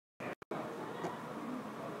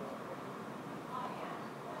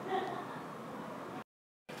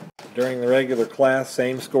during the regular class,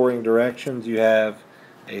 same scoring directions. You have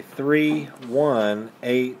a 3, 1,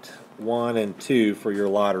 8, 1, and 2 for your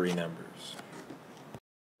lottery numbers.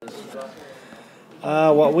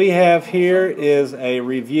 What we have here is a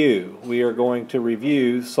review. We are going to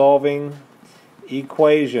review solving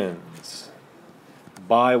equations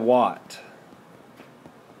by what?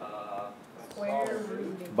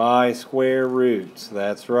 By square roots.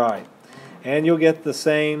 That's right. And you'll get the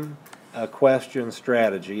same question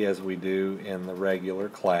strategy as we do in the regular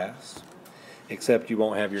class, except you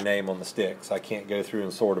won't have your name on the sticks. I can't go through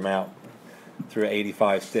and sort them out through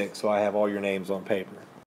 85 sticks, so I have all your names on paper.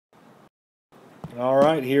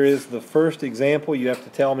 Alright, here is the first example. You have to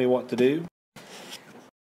tell me what to do.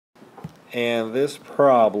 And this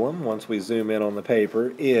problem, once we zoom in on the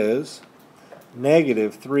paper, is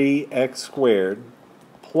negative 3x squared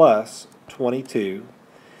plus 22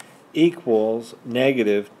 equals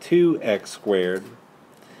negative 2x squared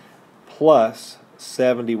plus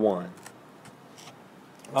 71.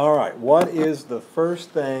 Alright, what is the first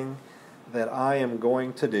thing that I am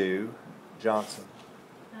going to do, Johnson?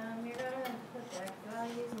 You're going to put the x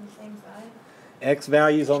values on the same side. X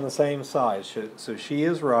values on the same side, so she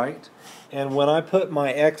is right. And when I put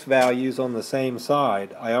my x values on the same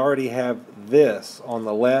side, I already have this on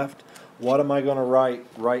the left. What am I going to write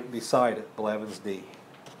right beside it, Blevins D?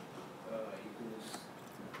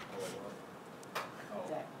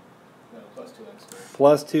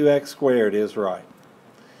 Plus 2x squared is right.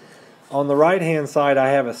 On the right hand side I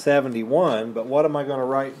have a 71, but what am I going to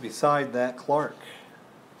write beside that, Clark?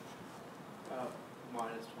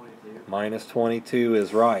 Minus 22. Minus 22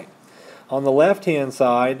 is right. On the left hand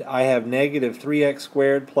side I have negative 3x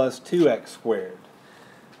squared plus 2x squared.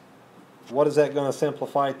 What is that going to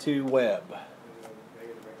simplify to, Webb?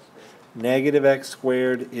 Negative x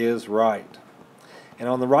squared is right. And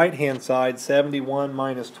on the right hand side, 71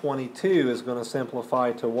 minus 22 is going to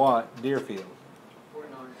simplify to what, Deerfield?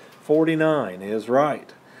 49 is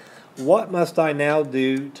right. What must I now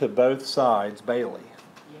do to both sides, Bailey?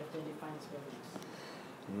 You have to define square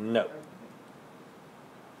roots. No.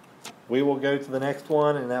 We will go to the next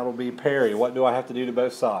one, and that will be Perry. What do I have to do to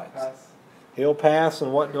both sides? Pass. He'll pass,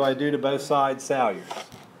 and what do I do to both sides, Salyers?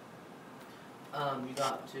 You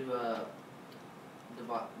got to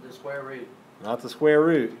divide the square root. Not the square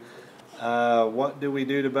root. What do we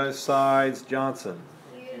do to both sides, Johnson?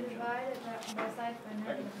 You divide it both sides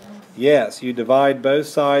by -1. Yes, you divide both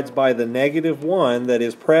sides by the -1 that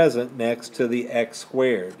is present next to the x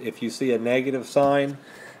squared. If you see a negative sign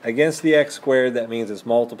against the x squared, that means it's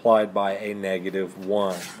multiplied by a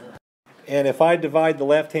 -1. And if I divide the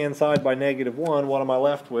left-hand side by -1, what am I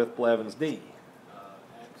left with, Blevins D?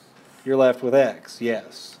 X. You're left with x,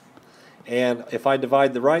 yes. And if I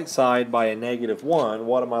divide the right side by a -1,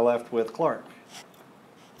 what am I left with, Clark?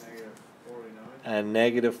 Negative 49. And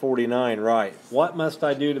negative 49, right. What must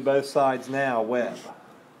I do to both sides now, Webb?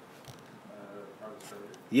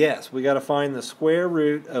 Yes, we got to find the square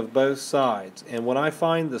root of both sides. And when I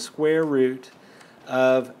find the square root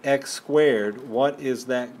of x squared, what is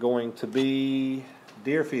that going to be,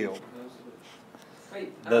 Deerfield?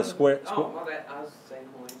 Wait, The square. Oh, my bad. I was saying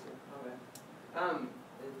the whole answer. My bad.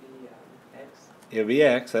 It'd be x. It'll be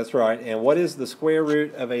x, that's right. And what is the square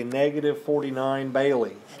root of a negative 49,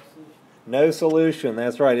 Bailey? No solution,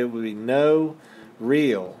 that's right. It would be no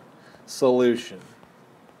real solution.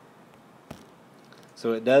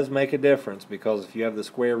 So it does make a difference, because if you have the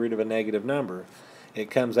square root of a negative number, it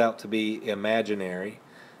comes out to be imaginary,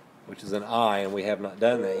 which is an I, and we have not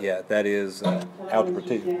done that yet. That is algebra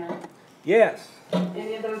 2. Yes?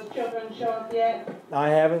 Any of those children show up yet? I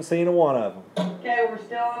haven't seen a one of them. Okay, we're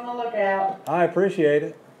still on the lookout. I appreciate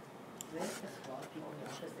it.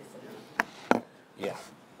 Yeah.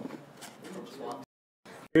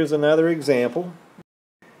 Here's another example.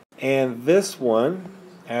 And this one,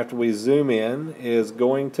 after we zoom in, is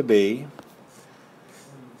going to be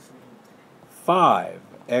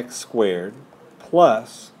 5x squared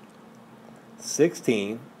plus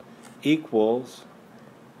 16 equals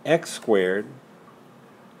x squared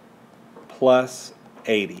plus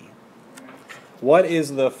 80. What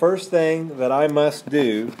is the first thing that I must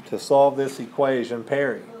do to solve this equation,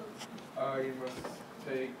 Perry? You must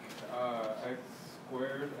take x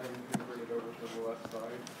squared and convert it over to the left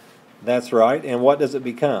side. That's right. And what does it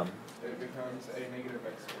become? It becomes a negative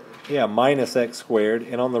x squared. Yeah, minus x squared.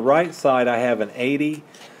 And on the right side I have an 80.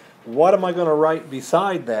 What am I going to write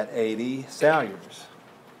beside that 80, Salyers?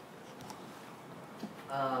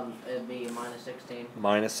 It'd be minus 16.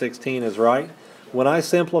 Minus 16 is right. When I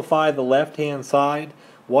simplify the left-hand side,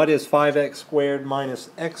 what is 5x squared minus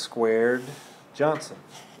x squared, Johnson?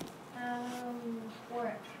 4x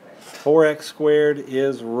squared. 4x squared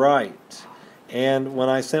is right. And when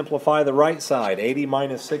I simplify the right side, 80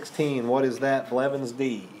 minus 16, what is that, Blevins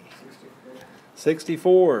D?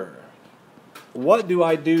 64. What do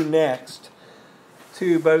I do next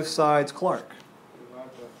to both sides, Clark?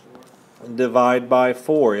 Divide by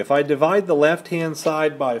 4. If I divide the left-hand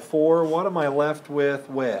side by 4, what am I left with,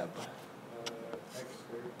 Webb?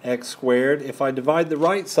 X squared. If I divide the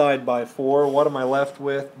right side by 4, what am I left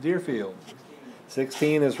with, Deerfield?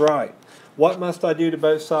 16 is right. What must I do to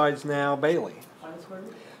both sides now, Bailey? Find the square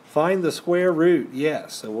root. Find the square root,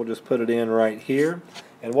 yes. So we'll just put it in right here.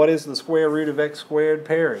 And what is the square root of x squared,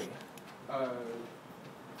 Perry?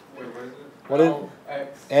 Wait, what is it? What is- Oh,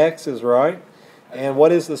 X. X is right. And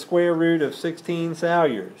what is the square root of 16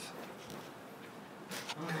 Salyers?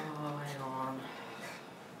 Oh, hang on.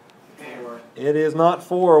 4. It is not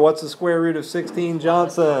 4. What's the square root of 16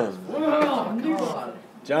 Johnson? Oh, God.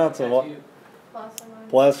 Johnson, what? Plus or minus.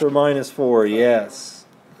 Plus or minus 4, yes.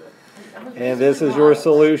 And this is your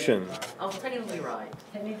solution. I was technically right.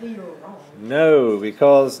 Technically you were wrong. No,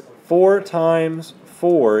 because 4 times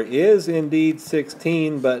 4 is indeed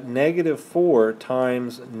 16, but negative 4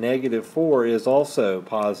 times negative 4 is also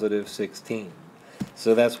positive 16.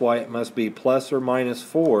 So that's why it must be plus or minus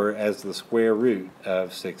 4 as the square root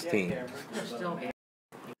of 16. You're still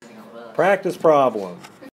getting up. Practice problem.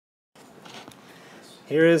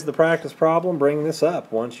 Here is the practice problem. Bring this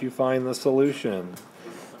up once you find the solution.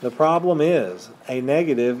 The problem is a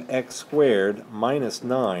negative x squared minus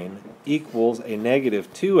 9 equals a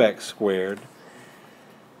negative 2x squared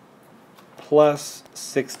plus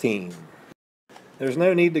 16. There's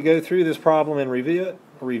no need to go through this problem and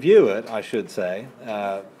review it, I should say,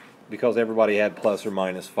 because everybody had plus or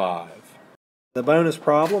minus 5. The bonus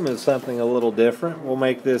problem is something a little different. We'll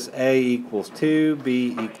make this a equals 2,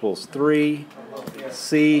 b equals 3,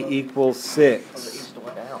 c equals 6.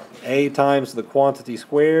 A times the quantity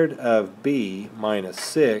squared of b minus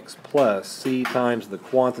 6 plus c times the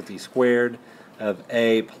quantity squared of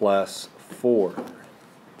a plus 4.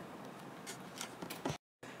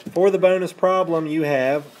 For the bonus problem, you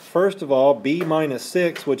have, first of all, b minus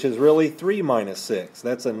 6, which is really 3 minus 6.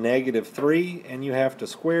 That's a negative 3, and you have to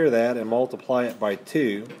square that and multiply it by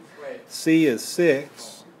 2. C is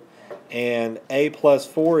 6, and a plus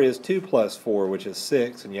 4 is 2 plus 4, which is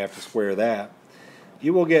 6, and you have to square that.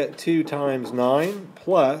 You will get 2 times 9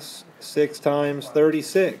 plus 6 times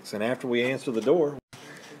 36, and after we answer the door.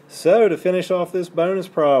 So to finish off this bonus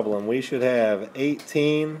problem, we should have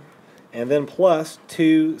 18 and then plus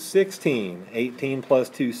 216. 18 plus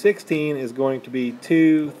 216 is going to be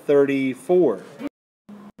 234.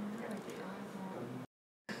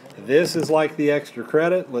 This is like the extra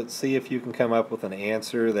credit. Let's see if you can come up with an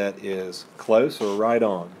answer that is close or right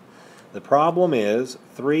on. The problem is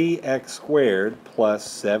 3x squared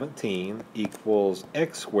plus 17 equals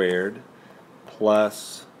x squared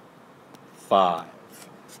plus 5.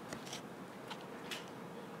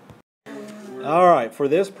 Alright, for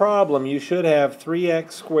this problem you should have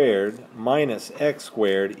 3x squared minus x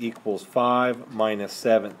squared equals 5 minus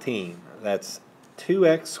 17. That's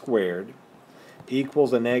 2x squared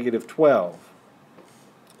equals a negative 12.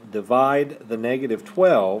 Divide the negative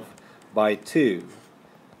 12 by 2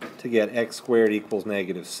 to get x squared equals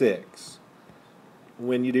negative 6.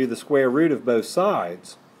 When you do the square root of both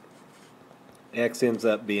sides, x ends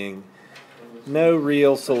up being no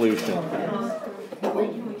real solution.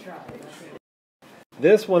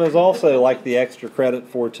 This one is also like the extra credit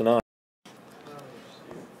for tonight.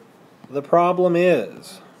 The problem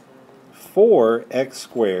is 4x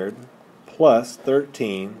squared plus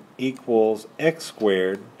 13 equals x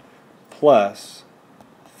squared plus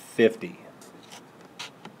 50.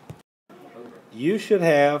 You should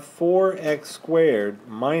have 4x squared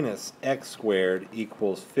minus x squared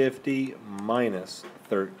equals 50 minus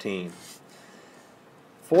 13.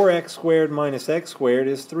 4x squared minus x squared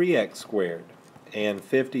is 3x squared, and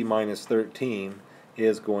 50 minus 13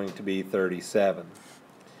 is going to be 37.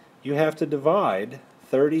 You have to divide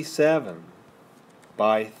 37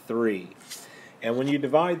 by 3. And when you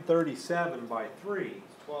divide 37 by 3,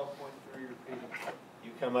 12.3 repeating.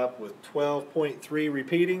 you come up with 12.3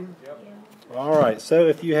 repeating. Yep. Alright, so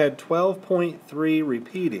if you had 12.3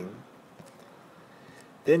 repeating,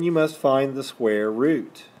 then you must find the square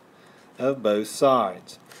root of both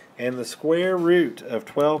sides. And the square root of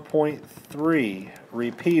 12.3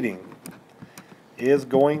 repeating is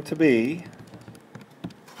going to be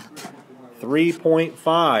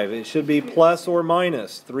 3.5. It should be plus or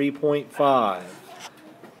minus 3.5.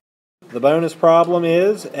 The bonus problem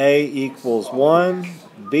is A equals 1,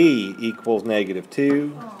 B equals negative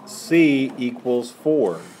 2, C equals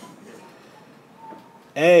 4.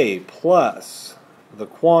 A plus the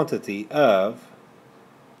quantity of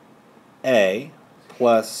A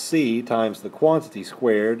plus C times the quantity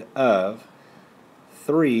squared of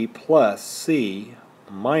 3 plus C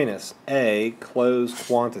minus A closed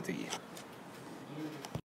quantity.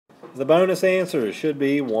 The bonus answer should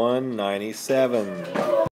be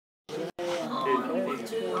 197.